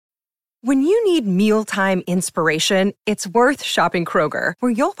When you need mealtime inspiration, it's worth shopping Kroger,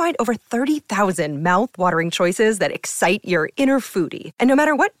 where you'll find over 30,000 mouth-watering choices that excite your inner foodie. And no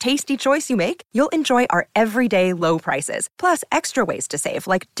matter what tasty choice you make, you'll enjoy our everyday low prices, plus extra ways to save,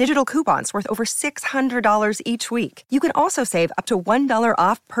 like digital coupons worth over $600 each week. You can also save up to $1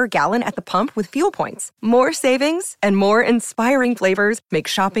 off per gallon at the pump with fuel points. More savings and more inspiring flavors make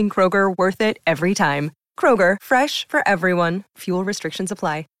shopping Kroger worth it every time. Kroger, fresh for everyone. Fuel restrictions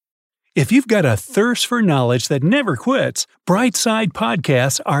apply. If you've got a thirst for knowledge that never quits, Brightside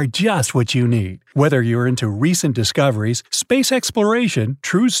Podcasts are just what you need. Whether you're into recent discoveries, space exploration,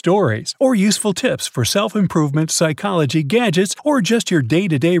 true stories, or useful tips for self-improvement, psychology, gadgets, or just your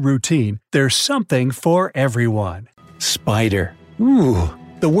day-to-day routine, there's something for everyone. Spider. Ooh,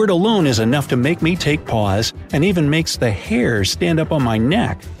 the word alone is enough to make me take pause and even makes the hairs stand up on my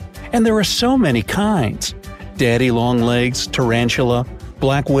neck. And there are so many kinds. Daddy longlegs, tarantula,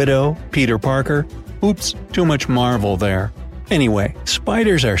 Black Widow, Peter Parker. Oops, too much Marvel there. Anyway,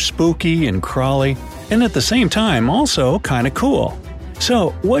 spiders are spooky and crawly, and at the same time also kinda cool. So,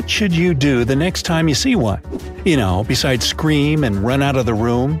 what should you do the next time you see one? Besides scream and run out of the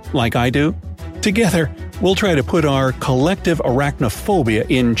room, like I do? Together, we'll try to put our collective arachnophobia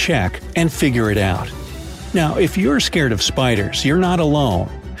in check and figure it out. Now, if you're scared of spiders, you're not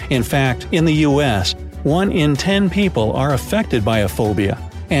alone. In fact, in the US, 1 in 10 people are affected by a phobia,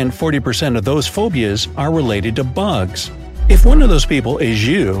 and 40% of those phobias are related to bugs. If one of those people is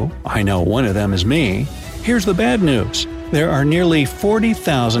you, I know one of them is me, here's the bad news. There are nearly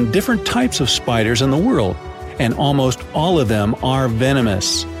 40,000 different types of spiders in the world, and almost all of them are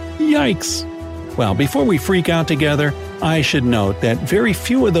venomous. Yikes! Well, before we freak out together, I should note that very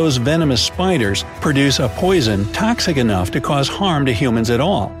few of those venomous spiders produce a poison toxic enough to cause harm to humans at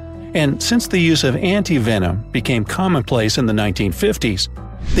all. And since the use of anti-venom became commonplace in the 1950s,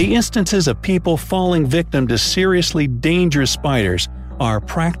 the instances of people falling victim to seriously dangerous spiders are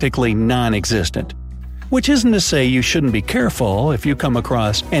practically non-existent. Which isn't to say you shouldn't be careful if you come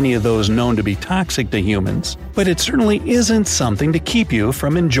across any of those known to be toxic to humans, but it certainly isn't something to keep you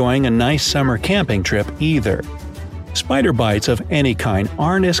from enjoying a nice summer camping trip either. Spider bites of any kind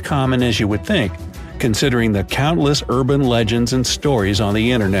aren't as common as you would think, considering the countless urban legends and stories on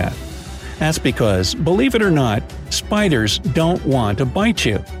the internet. That's because, believe it or not, spiders don't want to bite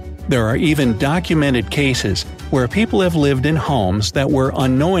you. There are even documented cases where people have lived in homes that were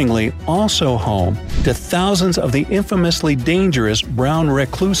unknowingly also home to thousands of the infamously dangerous brown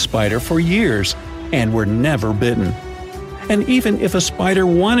recluse spider for years and were never bitten. And even if a spider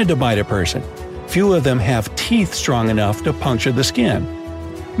wanted to bite a person, few of them have teeth strong enough to puncture the skin.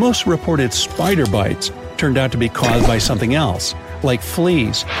 Most reported spider bites turned out to be caused by something else, like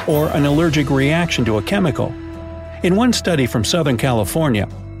fleas or an allergic reaction to a chemical. In one study from Southern California,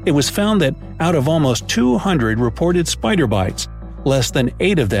 it was found that out of almost 200 reported spider bites, less than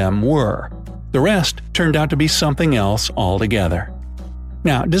 8 of them were. The rest turned out to be something else altogether.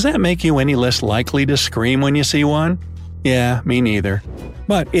 Now, does that make you any less likely to scream when you see one? Yeah, me neither.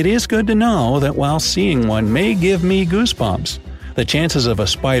 But it is good to know that while seeing one may give me goosebumps, the chances of a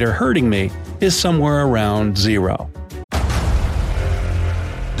spider hurting me is somewhere around 0.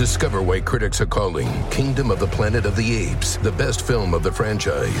 Discover why critics are calling Kingdom of the Planet of the Apes the best film of the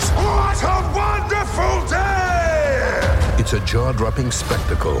franchise. What a wonderful day! It's a jaw-dropping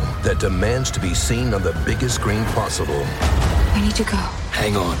spectacle that demands to be seen on the biggest screen possible. We need to go.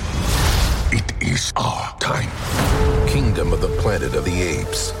 Hang on. It is our time. Kingdom of the Planet of the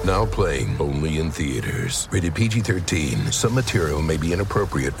Apes. Now playing only in theaters. Rated PG-13. Some material may be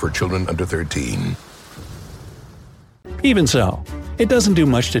inappropriate for children under 13. Even so, it doesn't do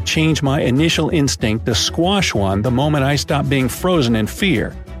much to change my initial instinct to squash one the moment I stop being frozen in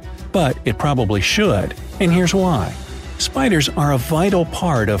fear. But it probably should, and here's why. Spiders are a vital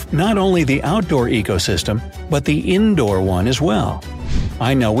part of not only the outdoor ecosystem, but the indoor one as well.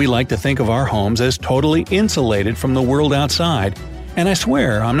 I know we like to think of our homes as totally insulated from the world outside, and I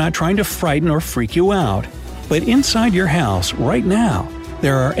swear I'm not trying to frighten or freak you out. But inside your house, right now,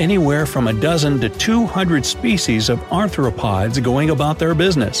 there are anywhere from a dozen to 200 species of arthropods going about their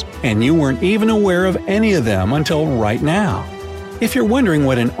business, and you weren't even aware of any of them until right now. If you're wondering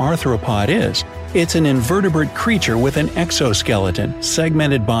what an arthropod is, it's an invertebrate creature with an exoskeleton,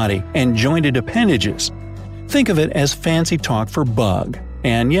 segmented body, and jointed appendages. Think of it as fancy talk for bug,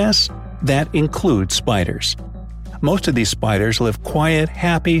 and yes, that includes spiders. Most of these spiders live quiet,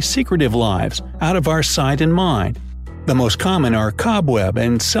 happy, secretive lives out of our sight and mind. The most common are cobweb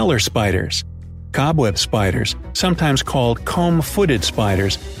and cellar spiders. Cobweb spiders, sometimes called comb-footed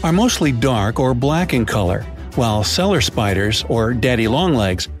spiders, are mostly dark or black in color, while cellar spiders, or daddy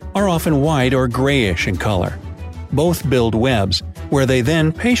longlegs, are often white or grayish in color. Both build webs, where they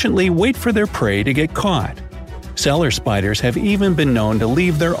then patiently wait for their prey to get caught. Cellar spiders have even been known to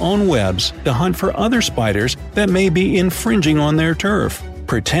leave their own webs to hunt for other spiders that may be infringing on their turf,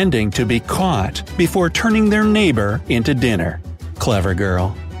 pretending to be caught before turning their neighbor into dinner. Clever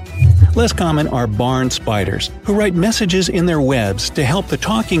girl. Less common are barn spiders, who write messages in their webs to help the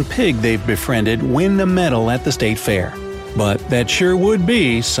talking pig they've befriended win a medal at the state fair. But that sure would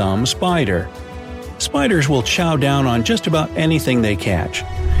be some spider. Spiders will chow down on just about anything they catch,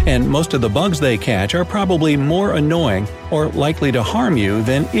 and most of the bugs they catch are probably more annoying or likely to harm you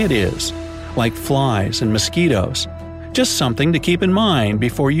than it is, like flies and mosquitoes. Just something to keep in mind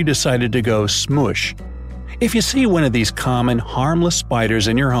before you decided to go smoosh. If you see one of these common, harmless spiders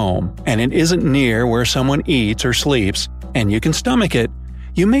in your home, and it isn't near where someone eats or sleeps, and you can stomach it,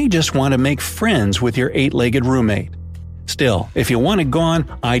 you may just want to make friends with your 8-legged roommate. Still, if you want it gone,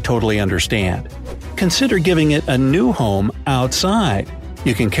 I totally understand. Consider giving it a new home outside.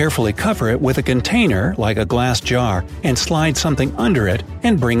 You can carefully cover it with a container like a glass jar and slide something under it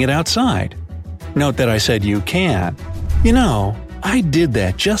and bring it outside. Note that I said you can. You know, I did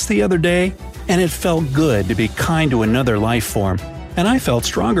that just the other day, and it felt good to be kind to another life form, and I felt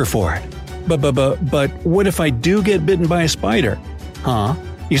stronger for it. But what if I do get bitten by a spider? Huh?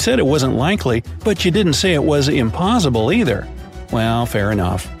 You said it wasn't likely, but you didn't say it was impossible either. Well, fair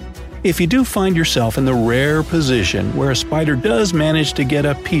enough. If you do find yourself in the rare position where a spider does manage to get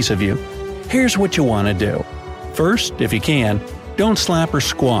a piece of you, here's what you want to do. First, if you can, don't slap or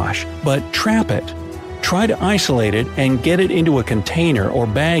squash, but trap it. Try to isolate it and get it into a container or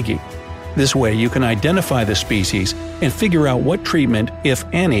baggie. This way you can identify the species and figure out what treatment, if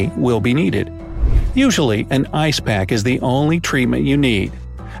any, will be needed. Usually, an ice pack is the only treatment you need.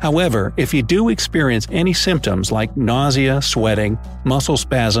 However, if you do experience any symptoms like nausea, sweating, muscle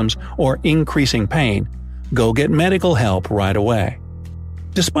spasms, or increasing pain, go get medical help right away.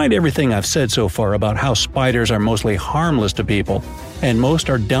 Despite everything I've said so far about how spiders are mostly harmless to people, and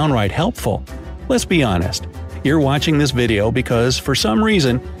most are downright helpful, let's be honest. You're watching this video because, for some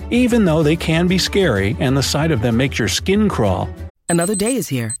reason, even though they can be scary and the sight of them makes your skin crawl. Another day is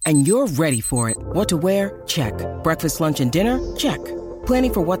here, and you're ready for it. What to wear? Check. Breakfast, lunch, and dinner? Check.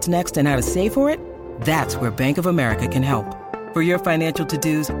 Planning for what's next and how to save for it? That's where Bank of America can help. For your financial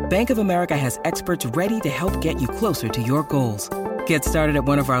to-dos, Bank of America has experts ready to help get you closer to your goals. Get started at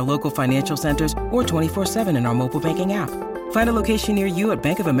one of our local financial centers or 24/7 in our mobile banking app. Find a location near you at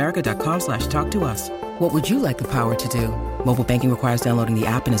bankofamerica.com/talktous. What would you like the power to do? Mobile banking requires downloading the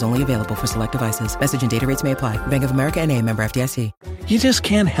app and is only available for select devices. Message and data rates may apply. Bank of America N.A., member FDIC. You just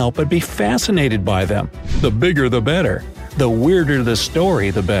can't help but be fascinated by them. The bigger the better. The weirder the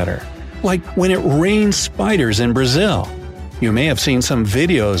story, the better. Like when it rains spiders in Brazil. You may have seen some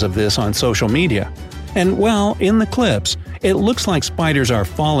videos of this on social media. And well, in the clips, it looks like spiders are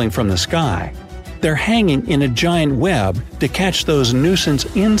falling from the sky. They're hanging in a giant web to catch those nuisance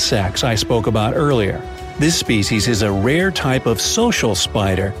insects I spoke about earlier. This species is a rare type of social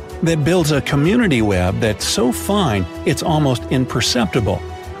spider that builds a community web that's so fine it's almost imperceptible,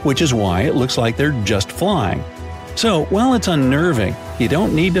 which is why it looks like they're just flying. So, while it's unnerving, you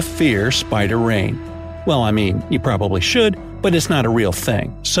don't need to fear spider rain. Well, I mean, you probably should, but it's not a real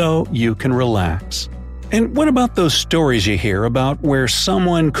thing, so you can relax. And what about those stories you hear about where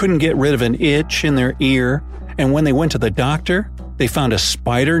someone couldn't get rid of an itch in their ear, and when they went to the doctor, they found a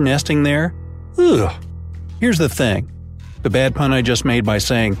spider nesting there? Ugh. Here's the thing. The bad pun I just made by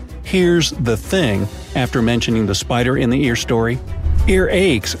saying, "here's the thing," after mentioning the spider in the ear story. Ear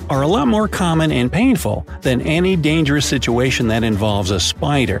aches are a lot more common and painful than any dangerous situation that involves a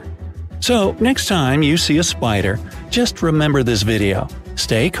spider. So, next time you see a spider, just remember this video.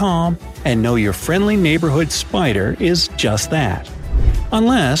 Stay calm and know your friendly neighborhood spider is just that.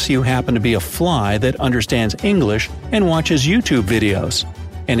 Unless you happen to be a fly that understands English and watches YouTube videos.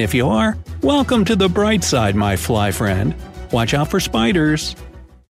 And if you are, welcome to the bright side, my fly friend. Watch out for spiders.